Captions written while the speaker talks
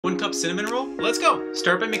1 cup cinnamon roll? Let's go!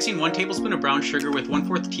 Start by mixing 1 tablespoon of brown sugar with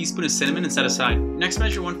 1/4 teaspoon of cinnamon and set aside. Next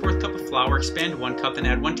measure 1/4 cup of flour, expand to 1 cup, then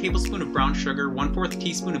add 1 tablespoon of brown sugar, 1/4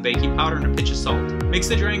 teaspoon of baking powder, and a pinch of salt. Mix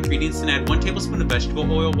the dry ingredients and add 1 tablespoon of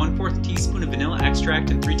vegetable oil, 1/4 teaspoon of vanilla extract,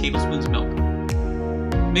 and 3 tablespoons of milk.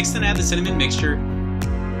 Mix then add the cinnamon mixture.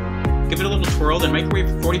 Give it a little twirl, then microwave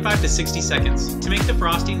for 45 to 60 seconds. To make the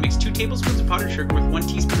frosting, mix 2 tablespoons of powdered sugar with 1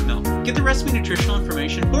 teaspoon of milk. Get the recipe nutritional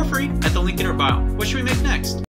information for free at the link in our bio. What should we make next?